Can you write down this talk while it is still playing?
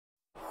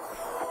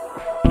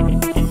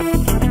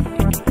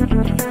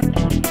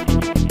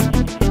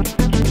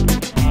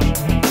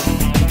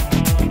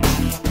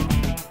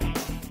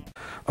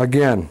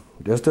Again,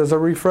 just as a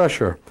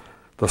refresher,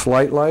 the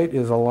slight light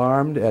is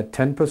alarmed at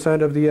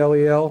 10% of the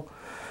LEL.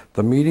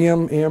 The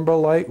medium amber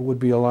light would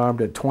be alarmed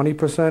at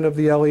 20% of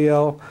the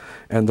LEL,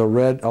 and the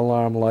red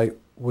alarm light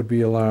would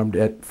be alarmed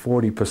at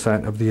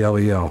 40% of the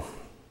LEL.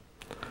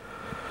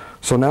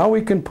 So now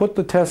we can put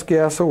the test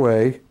gas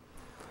away,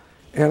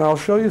 and I'll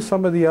show you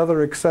some of the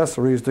other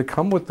accessories that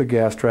come with the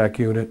GasTrac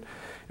unit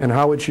and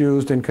how it's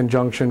used in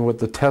conjunction with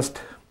the test,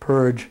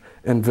 purge,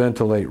 and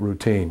ventilate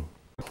routine.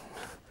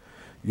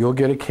 You'll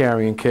get a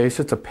carrying case.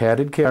 It's a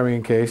padded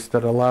carrying case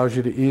that allows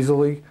you to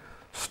easily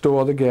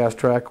store the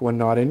GasTrac when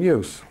not in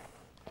use.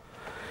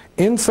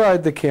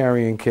 Inside the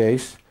carrying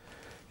case,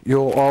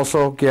 you'll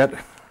also get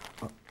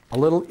a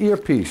little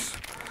earpiece.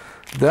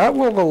 That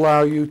will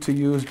allow you to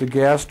use the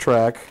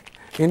GasTrac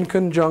in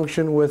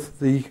conjunction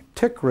with the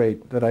tick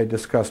rate that I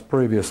discussed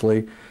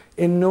previously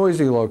in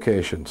noisy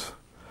locations.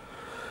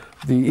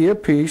 The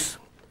earpiece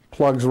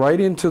plugs right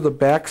into the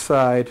back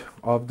side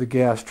of the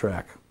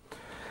GasTrac.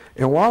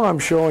 And while I'm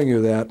showing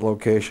you that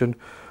location,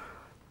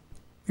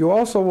 you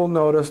also will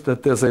notice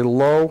that there's a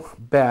low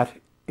bat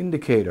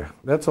indicator.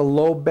 That's a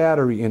low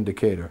battery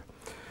indicator.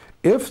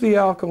 If the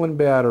alkaline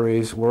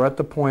batteries were at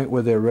the point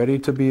where they're ready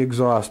to be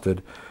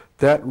exhausted,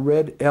 that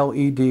red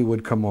LED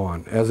would come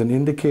on as an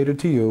indicator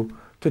to you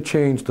to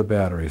change the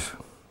batteries.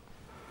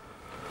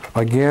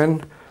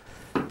 Again,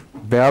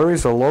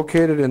 batteries are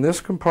located in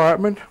this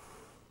compartment.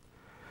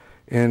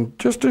 And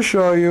just to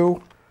show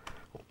you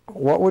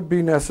what would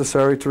be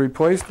necessary to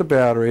replace the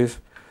batteries,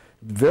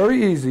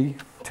 very easy.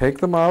 Take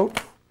them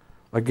out.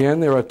 Again,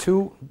 there are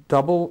two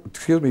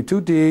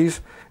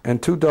Ds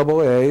and two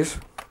AA's.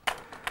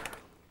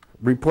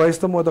 Replace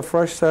them with a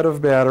fresh set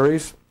of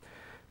batteries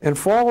and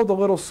follow the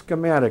little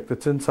schematic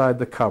that's inside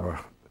the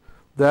cover.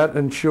 That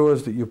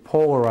ensures that you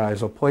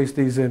polarize or place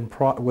these in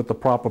with the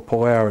proper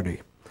polarity.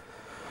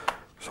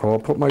 So I'll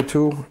put my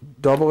two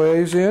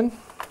AA's in.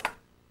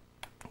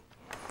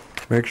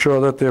 Make sure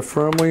that they're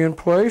firmly in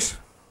place.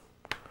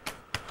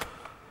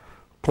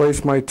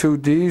 Place my two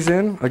Ds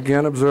in,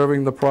 again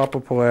observing the proper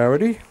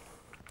polarity.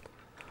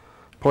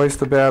 Place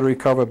the battery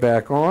cover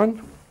back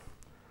on.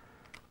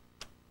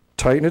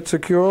 Tighten it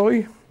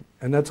securely,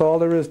 and that's all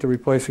there is to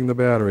replacing the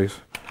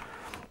batteries.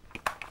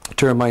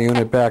 Turn my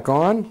unit back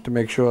on to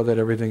make sure that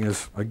everything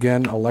is,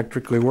 again,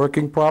 electrically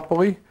working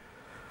properly.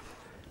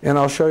 And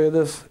I'll show you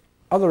this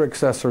other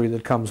accessory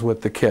that comes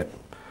with the kit.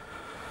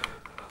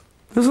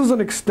 This is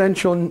an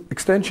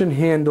extension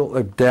handle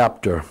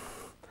adapter,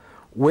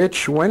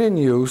 which, when in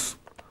use,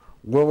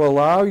 will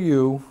allow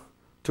you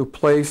to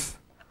place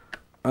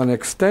an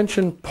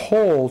extension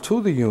pole to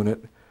the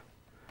unit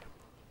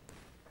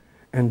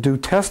and do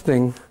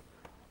testing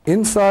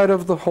inside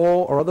of the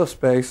hole or other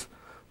space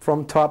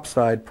from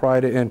topside prior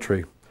to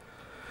entry.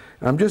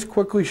 I'm just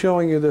quickly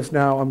showing you this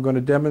now. I'm going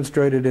to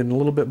demonstrate it in a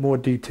little bit more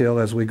detail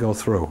as we go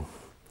through.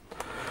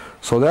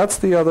 So that's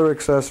the other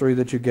accessory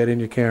that you get in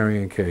your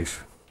carrying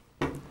case.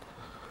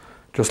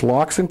 Just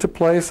locks into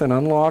place and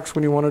unlocks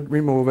when you want to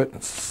remove it.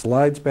 It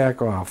slides back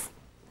off.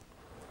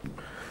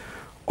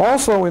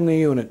 Also in the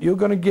unit, you're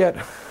going to get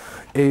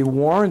a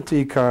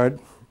warranty card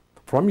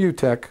from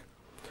U-TECK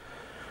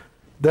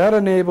that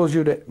enables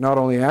you to not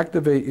only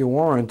activate your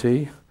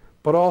warranty,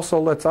 but also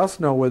lets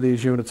us know where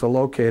these units are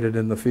located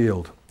in the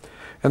field.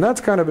 And that's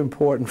kind of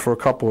important for a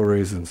couple of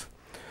reasons.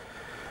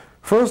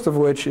 First of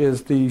which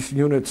is these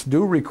units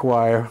do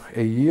require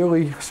a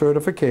yearly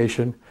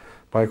certification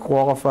by a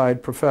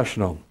qualified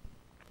professional.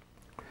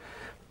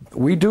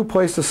 We do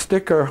place a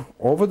sticker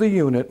over the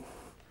unit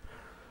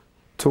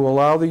to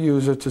allow the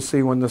user to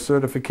see when the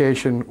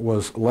certification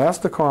was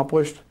last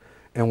accomplished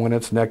and when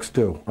it's next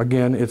due.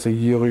 Again, it's a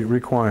yearly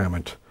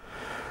requirement.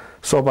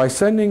 So by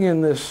sending in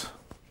this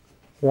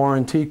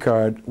warranty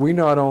card, we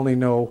not only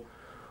know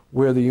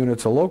where the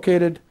units are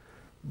located,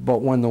 but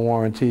when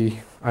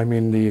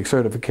the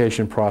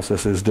certification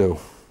process is due.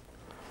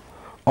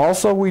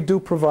 Also, we do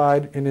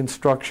provide an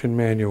instruction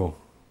manual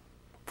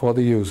for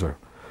the user.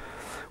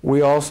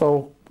 We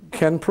also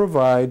can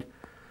provide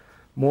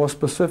more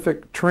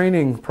specific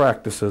training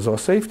practices or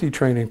safety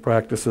training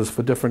practices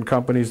for different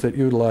companies that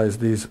utilize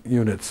these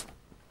units.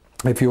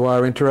 If you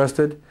are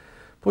interested,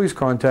 please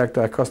contact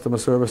our customer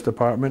service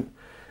department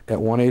at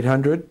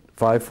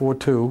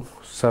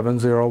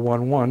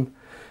 1-800-542-7011,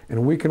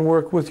 and we can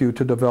work with you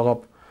to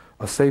develop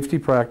a safety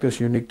practice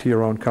unique to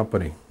your own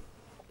company.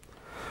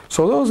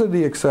 So those are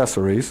the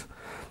accessories.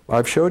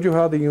 I've showed you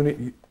how the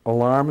unit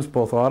alarms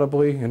both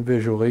audibly and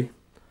visually.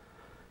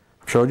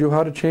 I've showed you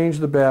how to change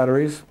the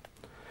batteries.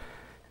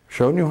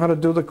 Shown you how to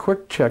do the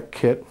quick check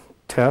kit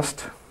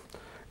test.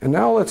 And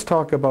now let's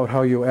talk about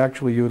how you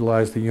actually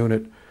utilize the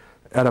unit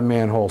at a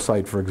manhole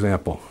site, for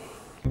example.